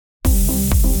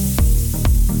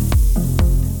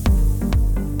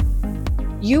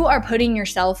you are putting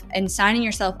yourself and signing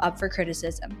yourself up for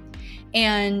criticism.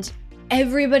 And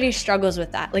everybody struggles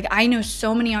with that. Like, I know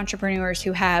so many entrepreneurs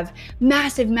who have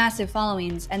massive, massive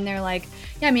followings, and they're like,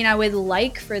 yeah, I mean, I would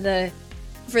like for the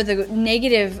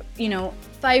negative,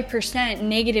 5%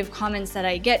 negative comments that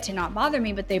I get to not bother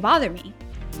me, but they bother me.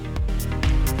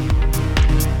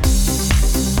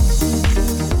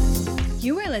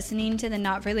 You are listening to the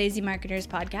Not for Lazy Marketers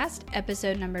podcast,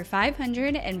 episode number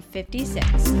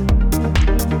 556.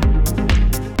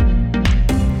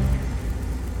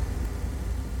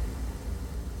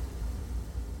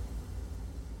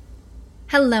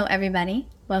 Hello, everybody.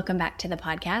 Welcome back to the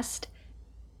podcast.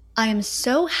 I am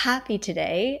so happy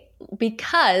today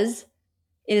because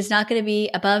it is not going to be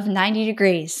above 90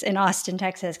 degrees in Austin,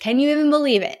 Texas. Can you even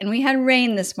believe it? And we had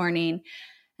rain this morning.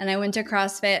 And I went to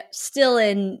CrossFit still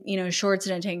in, shorts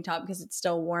and a tank top because it's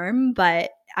still warm.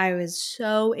 But I was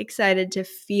so excited to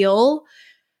feel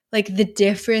like the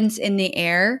difference in the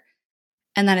air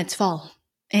and that it's fall.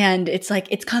 And it's like,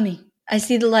 it's coming. I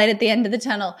see the light at the end of the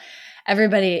tunnel.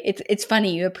 Everybody, it's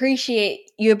funny. You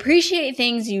appreciate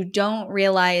things you don't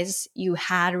realize you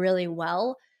had really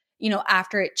well,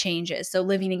 after it changes. So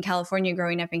living in California,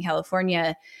 growing up in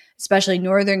California, especially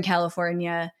Northern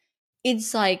California,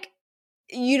 it's like,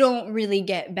 you don't really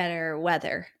get better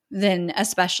weather than,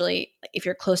 especially if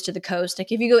you're close to the coast. Like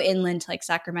if you go inland to like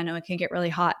Sacramento, it can get really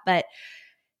hot, but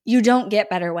you don't get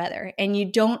better weather and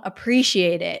you don't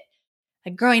appreciate it.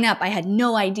 Like growing up, I had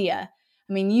no idea.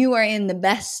 I mean, you are in the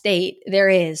best state there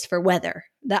is for weather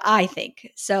that I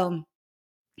think. So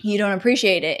you don't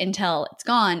appreciate it until it's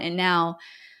gone. And now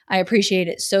I appreciate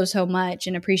it so much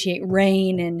and appreciate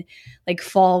rain and like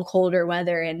fall, colder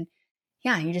weather. And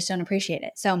yeah, you just don't appreciate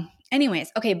it. So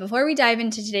anyways, okay, before we dive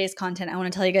into today's content, I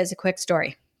want to tell you guys a quick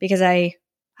story because I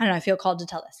feel called to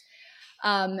tell this.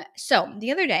 So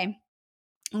the other day,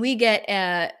 we get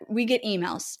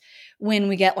emails when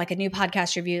we get like a new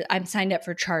podcast review. I'm signed up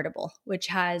for Chartable, which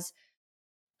has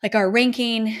like our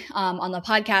ranking on the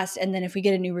podcast. And then if we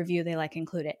get a new review, they like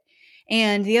include it.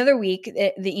 And the other week,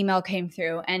 the email came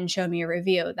through and showed me a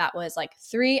review that was like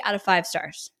 3 out of 5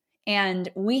 stars. And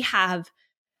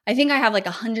I think I have like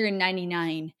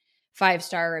 199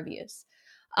 5-star reviews.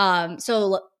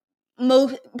 So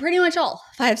pretty much all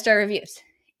 5-star reviews.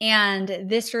 And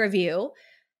this review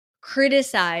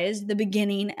criticized the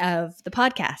beginning of the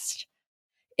podcast.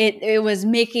 It was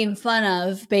making fun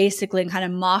of, basically, and kind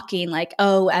of mocking, like,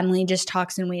 oh, Emily just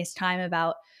talks and wastes time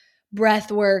about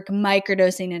breath work,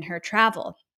 microdosing, and her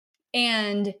travel.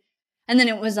 And then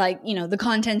it was like, the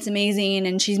content's amazing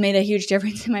and she's made a huge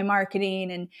difference in my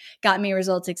marketing and got me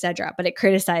results, etc. But it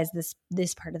criticized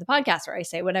this part of the podcast where I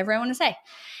say whatever I want to say.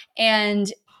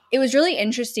 And it was really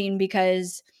interesting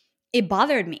because it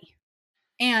bothered me.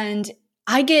 And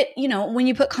I get, when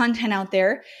you put content out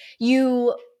there,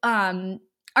 you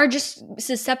are just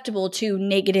susceptible to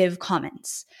negative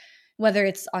comments, whether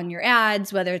it's on your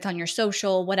ads, whether it's on your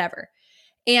social, whatever.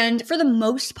 And for the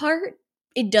most part,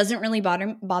 it doesn't really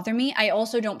bother me. I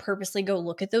also don't purposely go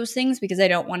look at those things because I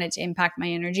don't want it to impact my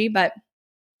energy, but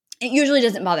it usually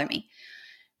doesn't bother me.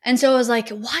 And so I was like,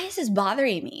 why is this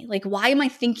bothering me? Like, why am I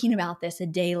thinking about this a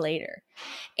day later?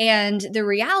 And the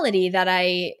reality that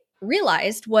I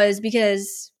realized was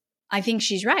because I think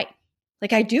she's right.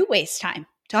 Like, I do waste time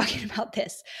talking about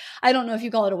this. I don't know if you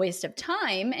call it a waste of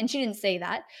time, and she didn't say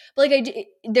that, but like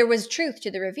there was truth to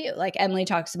the review. Like Emily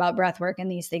talks about breath work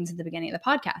and these things at the beginning of the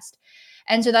podcast.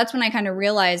 And so that's when I kind of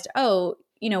realized,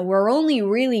 we're only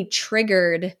really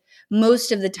triggered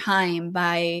most of the time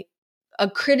by a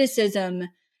criticism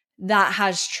that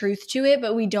has truth to it,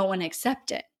 but we don't want to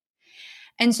accept it.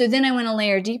 And so then I went a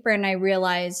layer deeper and I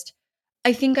realized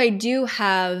I think I do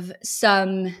have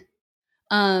some,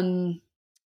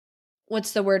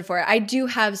 what's the word for it? I do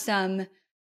have some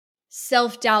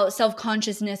self-doubt,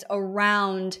 self-consciousness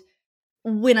around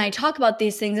when I talk about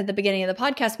these things at the beginning of the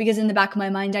podcast, because in the back of my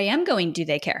mind, I am going, do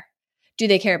they care? Do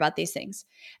they care about these things?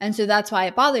 And so that's why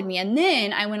it bothered me. And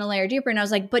then I went a layer deeper and I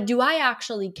was like, but do I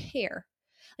actually care?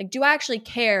 Like, do I actually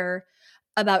care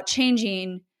about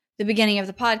changing the beginning of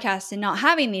the podcast and not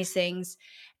having these things?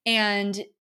 And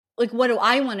like, what do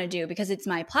I want to do? Because it's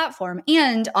my platform.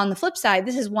 And on the flip side,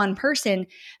 this is one person.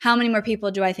 How many more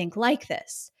people do I think like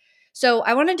this? So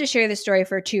I wanted to share this story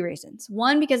for 2 reasons.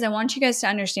 One, because I want you guys to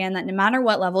understand that no matter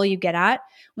what level you get at,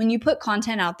 when you put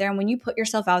content out there and when you put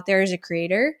yourself out there as a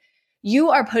creator, you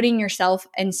are putting yourself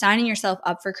and signing yourself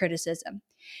up for criticism.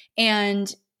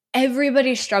 And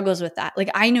everybody struggles with that. Like,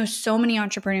 I know so many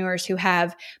entrepreneurs who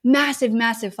have massive,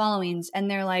 massive followings, and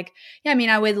they're like, yeah, I mean,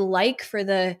 I would like for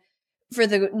the for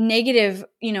the negative,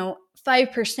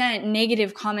 5%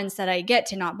 negative comments that I get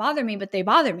to not bother me, but they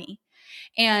bother me.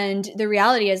 And the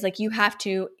reality is, like, you have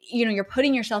to, you're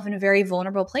putting yourself in a very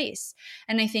vulnerable place.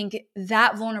 And I think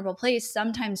that vulnerable place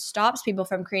sometimes stops people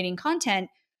from creating content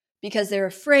because they're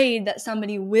afraid that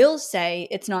somebody will say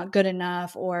it's not good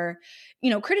enough or,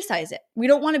 criticize it. We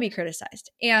don't want to be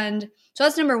criticized. And so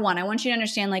that's number one. I want you to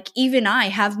understand, like, even I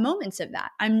have moments of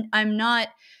that. I'm not,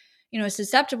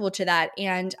 susceptible to that.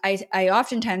 And I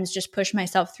oftentimes just push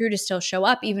myself through to still show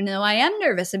up, even though I am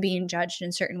nervous of being judged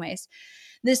in certain ways.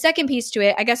 The second piece to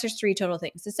it, I guess there's three total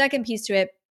things. The second piece to it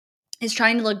is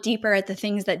trying to look deeper at the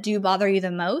things that do bother you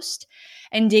the most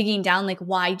and digging down, like,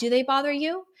 why do they bother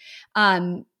you?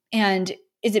 And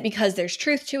is it because there's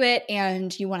truth to it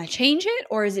and you want to change it?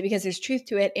 Or is it because there's truth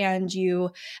to it and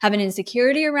you have an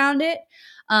insecurity around it?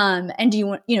 And do you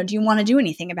want to do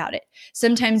anything about it?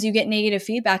 Sometimes you get negative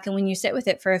feedback, and when you sit with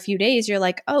it for a few days, you're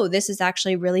like, oh, this is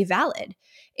actually really valid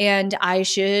and I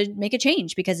should make a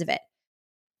change because of it.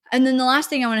 And then the last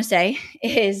thing I want to say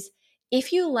is,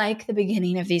 if you like the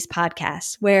beginning of these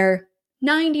podcasts, where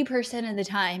 90% of the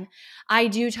time I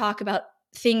do talk about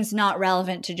things not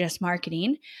relevant to just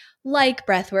marketing, like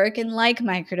breathwork and like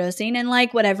microdosing and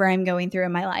like whatever I'm going through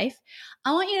in my life,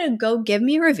 I want you to go give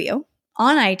me a review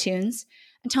on iTunes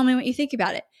and tell me what you think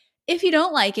about it. If you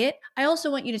don't like it, I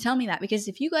also want you to tell me that, because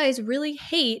if you guys really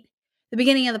hate the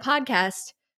beginning of the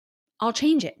podcast, I'll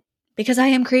change it, because I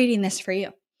am creating this for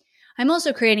you. I'm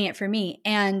also creating it for me.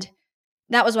 And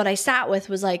that was what I sat with,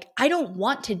 was like, I don't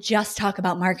want to just talk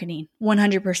about marketing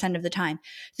 100% of the time.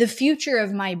 The future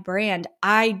of my brand,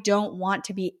 I don't want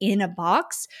to be in a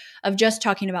box of just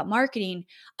talking about marketing.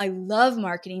 I love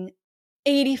marketing.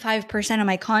 85% of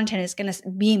my content is going to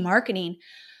be marketing.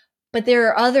 But there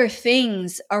are other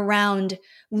things around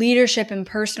leadership and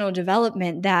personal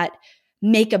development that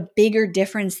make a bigger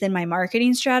difference than my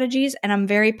marketing strategies. And I'm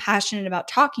very passionate about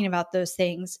talking about those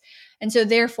things. And so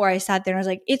therefore I sat there and I was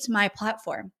like, it's my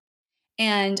platform.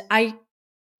 And I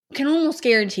can almost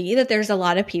guarantee that there's a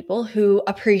lot of people who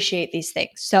appreciate these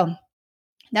things. So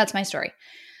that's my story.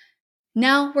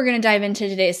 Now we're going to dive into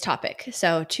today's topic.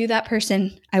 So to that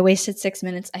person, I wasted 6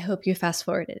 minutes. I hope you fast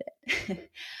forwarded it.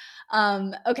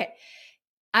 Okay.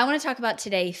 I want to talk about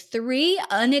today 3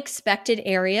 unexpected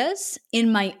areas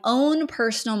in my own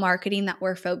personal marketing that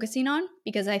we're focusing on,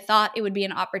 because I thought it would be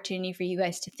an opportunity for you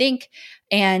guys to think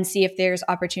and see if there's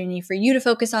opportunity for you to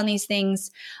focus on these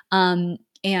things and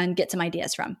get some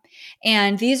ideas from.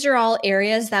 And these are all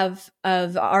areas of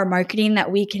our marketing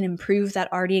that we can improve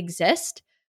that already exist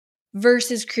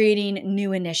versus creating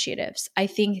new initiatives. I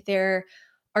think there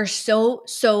are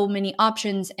so many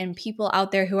options and people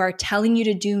out there who are telling you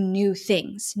to do new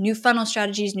things, new funnel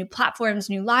strategies, new platforms,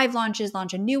 new live launches,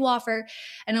 launch a new offer.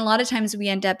 And a lot of times we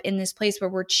end up in this place where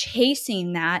we're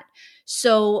chasing that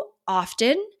so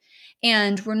often,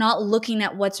 and we're not looking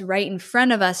at what's right in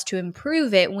front of us to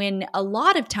improve it, when a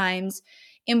lot of times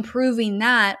improving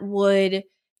that would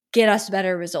get us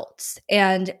better results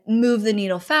and move the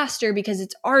needle faster, because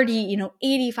it's already,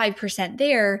 85%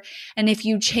 there. And if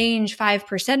you change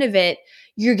 5% of it,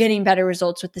 you're getting better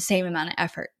results with the same amount of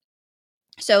effort.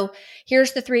 So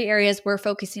here's the 3 areas we're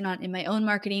focusing on in my own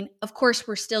marketing. Of course,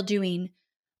 we're still doing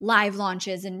live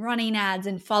launches and running ads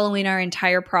and following our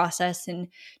entire process and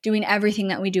doing everything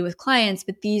that we do with clients.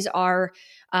 But these are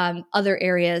other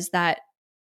areas that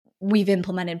we've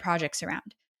implemented projects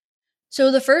around. So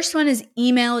the first one is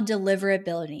email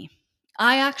deliverability.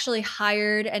 I actually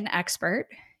hired an expert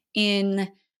in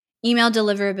email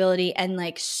deliverability and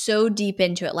so deep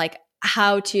into it, like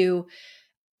how to,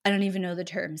 I don't even know the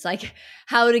terms, like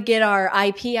how to get our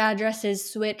IP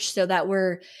addresses switched so that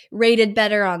we're rated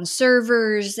better on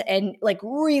servers, and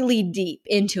really deep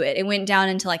into it. It went down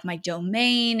into my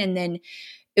domain, and then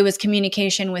it was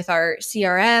communication with our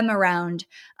CRM around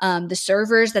the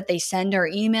servers that they send our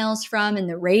emails from and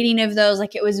the rating of those.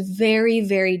 It was very,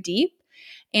 very deep.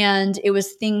 And it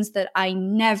was things that I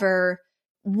never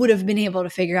would have been able to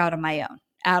figure out on my own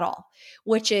at all,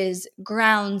 which is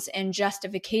grounds and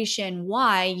justification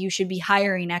why you should be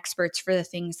hiring experts for the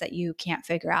things that you can't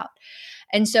figure out.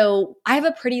 And so I have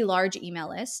a pretty large email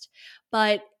list,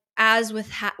 but as with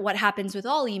what happens with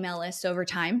all email lists over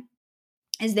time,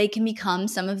 is they can become,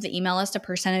 some of the email list, a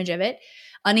percentage of it,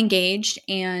 unengaged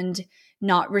and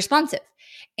not responsive.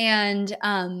 And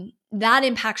that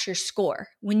impacts your score.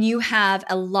 When you have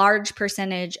a large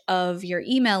percentage of your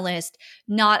email list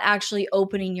not actually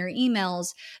opening your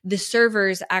emails, the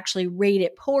servers actually rate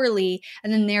it poorly,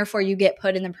 and then therefore you get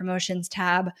put in the promotions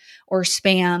tab or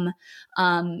spam,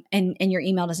 and your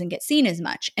email doesn't get seen as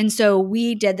much. And so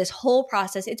we did this whole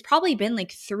process. It's probably been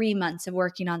like 3 months of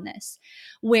working on this,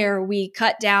 where we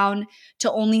cut down to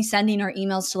only sending our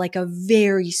emails to like a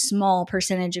very small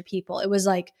percentage of people. It was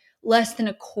like less than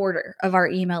a quarter of our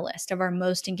email list of our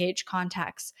most engaged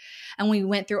contacts. And we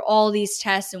went through all these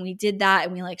tests and we did that,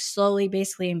 and we like slowly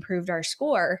basically improved our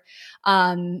score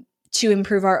to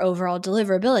improve our overall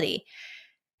deliverability.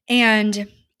 And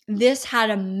this had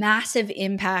a massive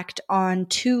impact on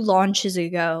 2 launches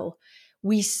ago.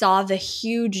 We saw the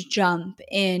huge jump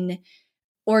in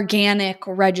organic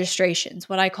registrations,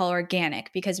 what I call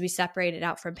organic, because we separate it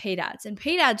out from paid ads. And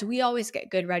paid ads, we always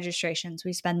get good registrations.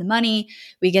 We spend the money,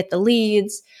 we get the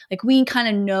leads, like we kind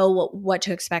of know what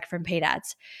to expect from paid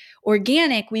ads.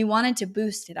 Organic, we wanted to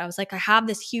boost it. I was like, I have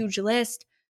this huge list.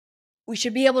 We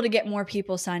should be able to get more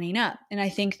people signing up. And I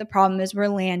think the problem is we're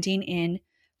landing in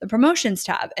the promotions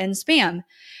tab and spam.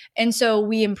 And so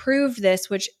we improved this,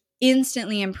 which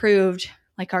instantly improved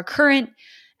like our current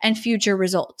and future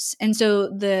results. And so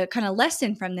the kind of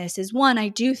lesson from this is, one, I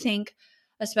do think,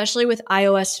 especially with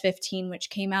iOS 15,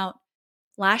 which came out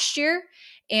last year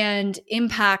and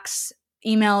impacts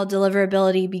email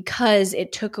deliverability because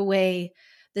it took away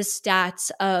the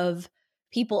stats of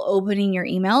people opening your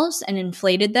emails and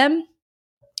inflated them.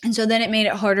 And so then it made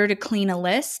it harder to clean a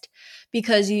list,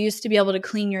 because you used to be able to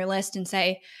clean your list and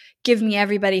say, give me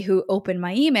everybody who opened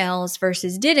my emails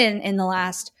versus didn't in the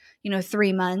last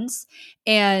 3 months.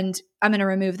 And I'm going to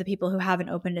remove the people who haven't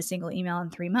opened a single email in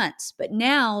 3 months. But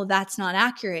now that's not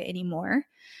accurate anymore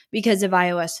because of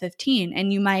iOS 15.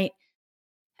 And you might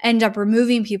end up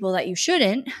removing people that you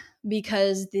shouldn't,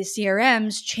 because the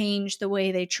CRMs change the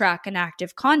way they track an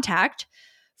active contact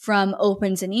from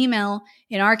opens an email.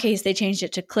 In our case, they changed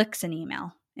it to clicks an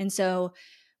email. And so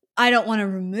I don't want to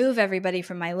remove everybody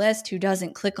from my list who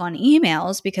doesn't click on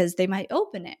emails because they might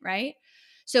open it, right?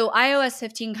 So iOS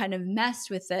 15 kind of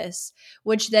messed with this,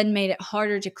 which then made it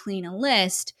harder to clean a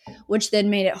list, which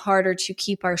then made it harder to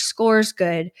keep our scores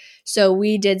good. So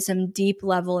we did some deep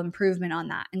level improvement on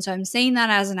that. And so I'm saying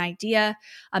that as an idea.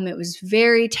 It was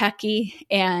very techy,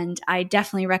 and I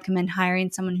definitely recommend hiring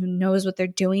someone who knows what they're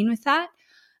doing with that.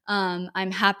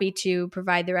 I'm happy to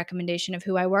provide the recommendation of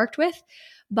who I worked with,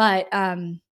 but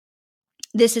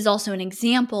this is also an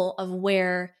example of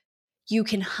where you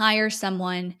can hire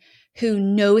someone who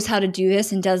knows how to do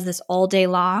this and does this all day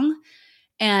long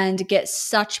and get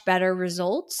such better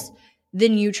results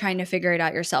than you trying to figure it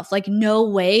out yourself. Like, no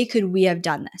way could we have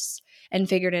done this and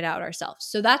figured it out ourselves.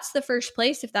 So that's the first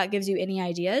place, if that gives you any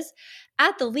ideas.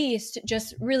 At the least,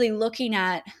 just really looking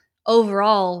at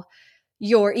overall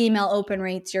your email open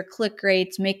rates, your click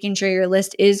rates, making sure your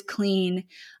list is clean.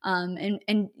 And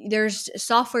there's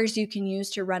softwares you can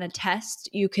use to run a test.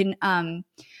 You can,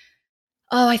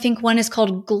 I think one is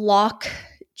called Glock,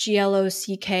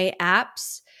 Glock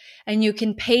apps. And you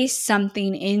can paste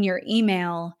something in your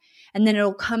email, and then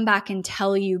it'll come back and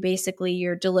tell you basically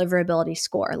your deliverability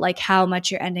score, like how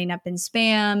much you're ending up in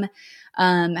spam,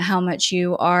 how much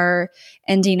you are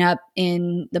ending up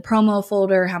in the promo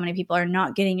folder, how many people are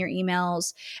not getting your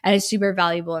emails. And it's super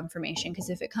valuable information, because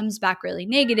if it comes back really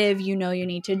negative, you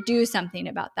need to do something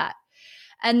about that.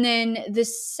 And then the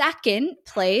second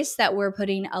place that we're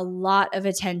putting a lot of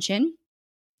attention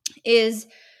is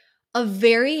a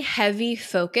very heavy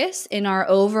focus in our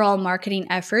overall marketing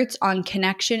efforts on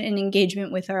connection and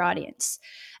engagement with our audience,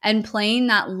 and playing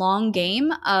that long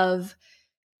game of,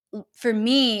 for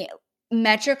me,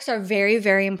 metrics are very,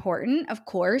 very important, of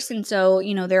course. And so,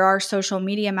 there are social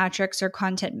media metrics or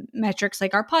content metrics,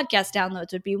 like our podcast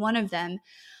downloads would be one of them.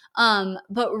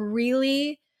 But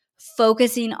really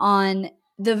focusing on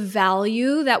the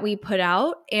value that we put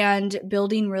out and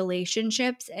building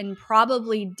relationships, and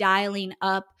probably dialing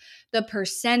up the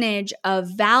percentage of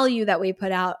value that we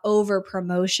put out over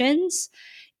promotions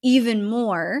even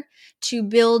more to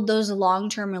build those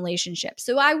long-term relationships.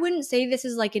 So I wouldn't say this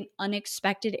is like an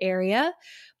unexpected area,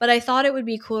 but I thought it would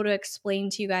be cool to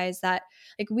explain to you guys that,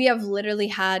 like, we have literally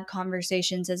had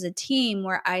conversations as a team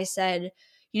where I said,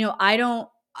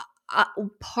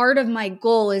 part of my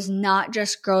goal is not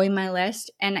just growing my list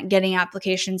and getting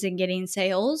applications and getting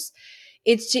sales.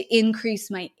 It's to increase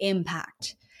my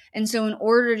impact. And so in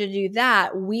order to do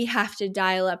that, we have to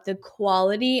dial up the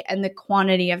quality and the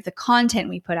quantity of the content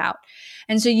we put out.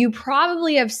 And so you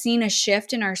probably have seen a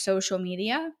shift in our social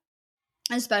media,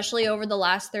 especially over the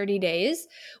last 30 days.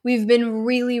 We've been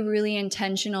really, really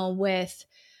intentional with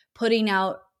putting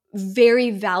out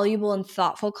very valuable and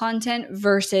thoughtful content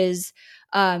versus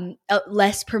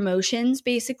less promotions,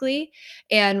 basically,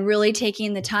 and really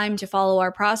taking the time to follow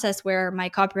our process where my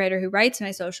copywriter who writes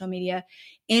my social media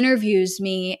interviews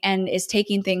me and is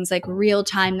taking things like real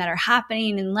time that are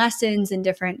happening in lessons and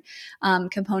different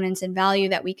components and value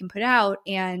that we can put out.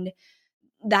 And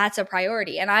that's a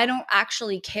priority. And I don't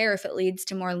actually care if it leads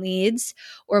to more leads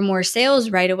or more sales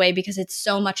right away because it's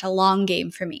so much a long game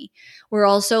for me. We're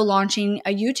also launching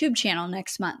a YouTube channel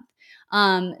next month.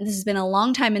 This has been a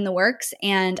long time in the works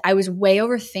and I was way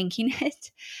overthinking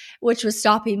it, which was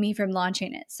stopping me from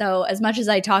launching it. So as much as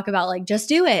I talk about like, just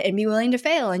do it and be willing to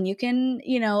fail and you can,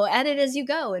 edit as you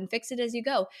go and fix it as you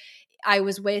go, I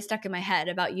was way stuck in my head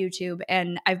about YouTube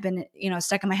and I've been,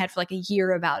 stuck in my head for like a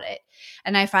year about it.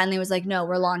 And I finally was like, no,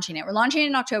 we're launching it. We're launching it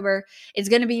in October. It's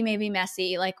going to be maybe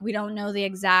messy. Like we don't know the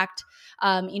exact,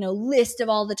 list of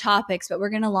all the topics, but we're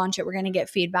going to launch it. We're going to get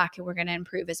feedback and we're going to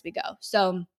improve as we go.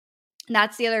 So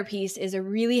that's the other piece, is a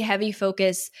really heavy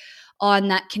focus on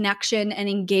that connection and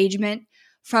engagement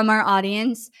from our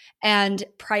audience and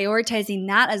prioritizing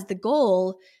that as the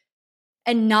goal.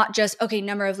 And not just, okay,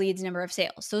 number of leads, number of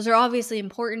sales. Those are obviously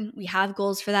important. We have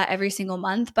goals for that every single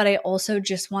month, but I also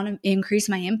just want to increase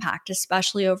my impact,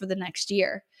 especially over the next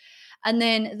year. And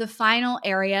then the final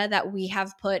area that we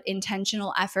have put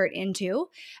intentional effort into,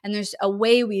 and there's a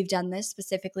way we've done this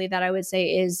specifically that I would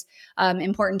say is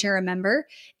important to remember,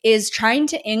 is trying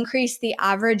to increase the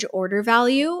average order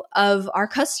value of our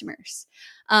customers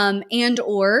and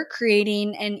or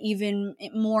creating an even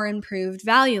more improved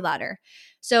value ladder.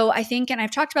 So I think, and I've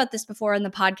talked about this before on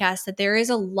the podcast, that there is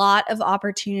a lot of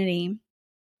opportunity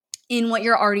in what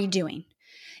you're already doing,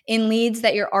 in leads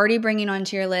that you're already bringing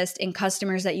onto your list, in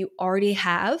customers that you already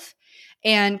have,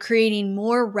 and creating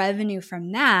more revenue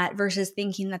from that versus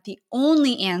thinking that the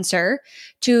only answer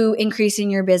to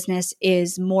increasing your business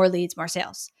is more leads, more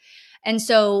sales. And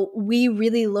so we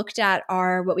really looked at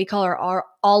what we call our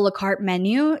a la carte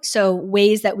menu. So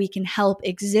ways that we can help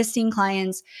existing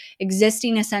clients,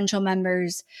 existing essential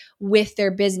members with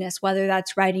their business, whether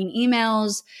that's writing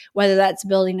emails, whether that's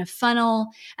building a funnel.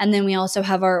 And then we also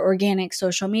have our organic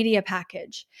social media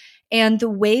package. And the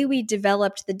way we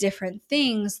developed the different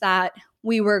things that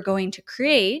we were going to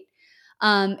create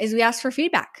is we asked for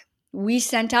feedback. We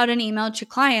sent out an email to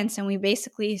clients and we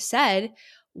basically said,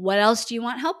 what else do you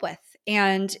want help with?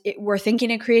 And we're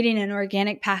thinking of creating an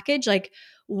organic package. Like,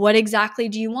 what exactly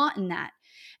do you want in that?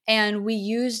 And we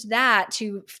used that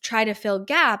to try to fill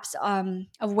gaps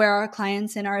of where our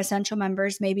clients and our essential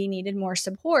members maybe needed more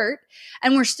support.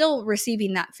 And we're still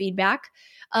receiving that feedback.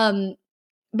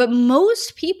 But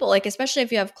most people, like especially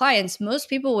if you have clients, most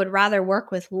people would rather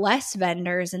work with less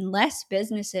vendors and less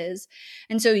businesses.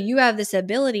 And so you have this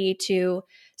ability to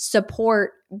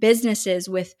support businesses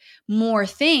with more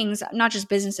things, not just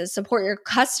businesses, support your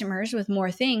customers with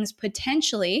more things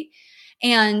potentially,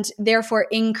 and therefore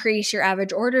increase your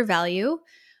average order value.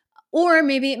 Or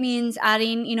maybe it means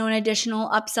adding, an additional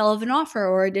upsell of an offer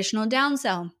or additional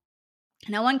downsell.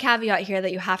 Now, one caveat here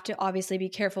that you have to obviously be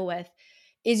careful with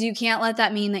is you can't let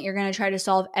that mean that you're going to try to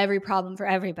solve every problem for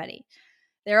everybody.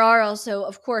 There are also,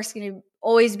 of course, going to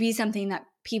always be something that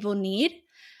people need,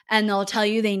 and they'll tell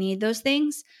you they need those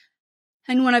things.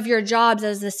 And one of your jobs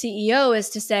as the CEO is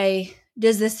to say,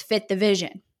 does this fit the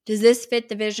vision? Does this fit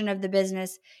the vision of the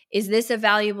business? Is this a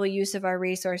valuable use of our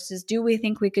resources? Do we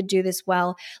think we could do this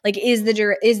well? Like, is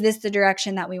this the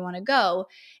direction that we want to go?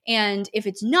 And if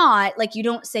it's not, like, you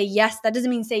don't say yes. That doesn't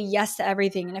mean say yes to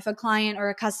everything. And if a client or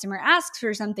a customer asks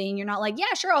for something, you're not like,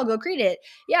 yeah, sure, I'll go create it.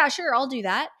 Yeah, sure, I'll do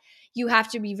that. You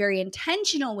have to be very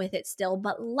intentional with it still,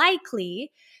 but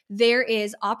likely there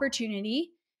is opportunity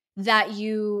that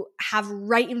you have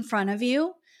right in front of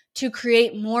you to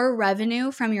create more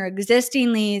revenue from your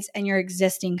existing leads and your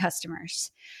existing customers.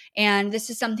 And this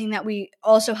is something that we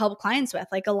also help clients with.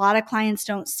 Like, a lot of clients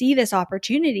don't see this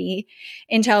opportunity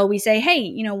until we say,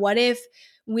 hey, what if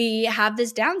we have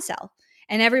this downsell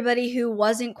and everybody who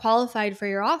wasn't qualified for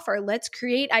your offer, let's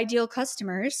create ideal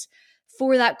customers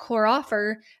for that core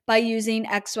offer by using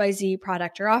XYZ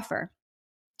product or offer.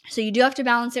 So you do have to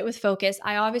balance it with focus.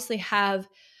 I obviously have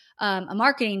a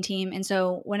marketing team. And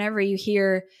so whenever you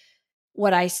hear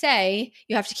what I say,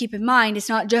 you have to keep in mind, it's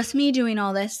not just me doing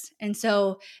all this. And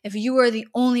so if you are the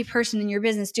only person in your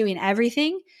business doing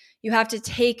everything, you have to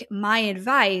take my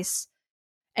advice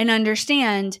and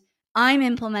understand I'm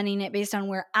implementing it based on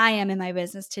where I am in my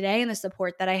business today and the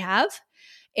support that I have.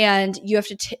 And you have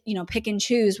to, pick and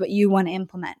choose what you want to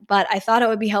implement. But I thought it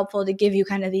would be helpful to give you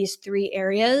kind of these three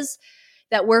areas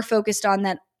that we're focused on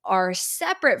that are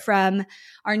separate from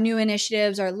our new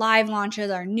initiatives, our live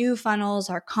launches, our new funnels,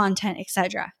 our content,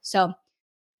 etc. So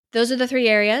those are the 3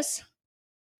 areas.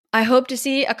 I hope to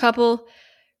see a couple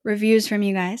reviews from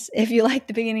you guys if you like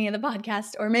the beginning of the podcast,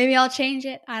 or maybe I'll change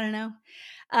it. I don't know.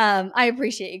 I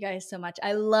appreciate you guys so much.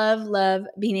 I love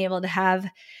being able to have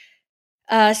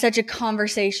such a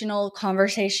conversation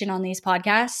on these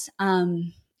podcasts.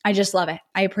 I just love it.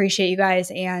 I appreciate you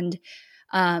guys and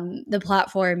the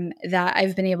platform that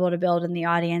I've been able to build in the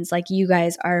audience. Like, you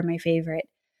guys are my favorite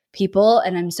people,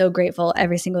 and I'm so grateful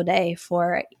every single day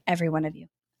for every one of you.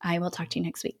 I will talk to you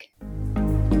next week.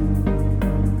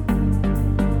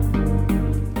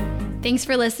 Thanks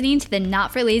for listening to the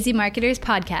Not for Lazy Marketers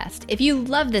podcast. If you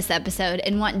love this episode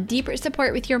and want deeper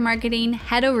support with your marketing,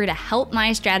 head over to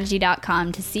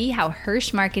helpmystrategy.com to see how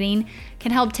Hirsch Marketing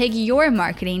can help take your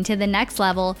marketing to the next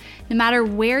level no matter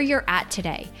where you're at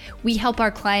today. We help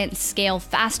our clients scale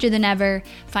faster than ever,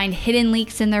 find hidden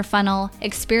leaks in their funnel,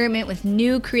 experiment with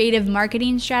new creative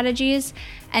marketing strategies,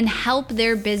 and help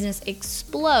their business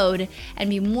explode and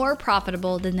be more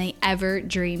profitable than they ever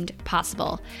dreamed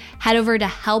possible. Head over to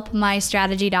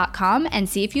helpmystrategy.com and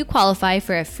see if you qualify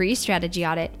for a free strategy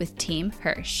audit with Team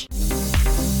Hirsch.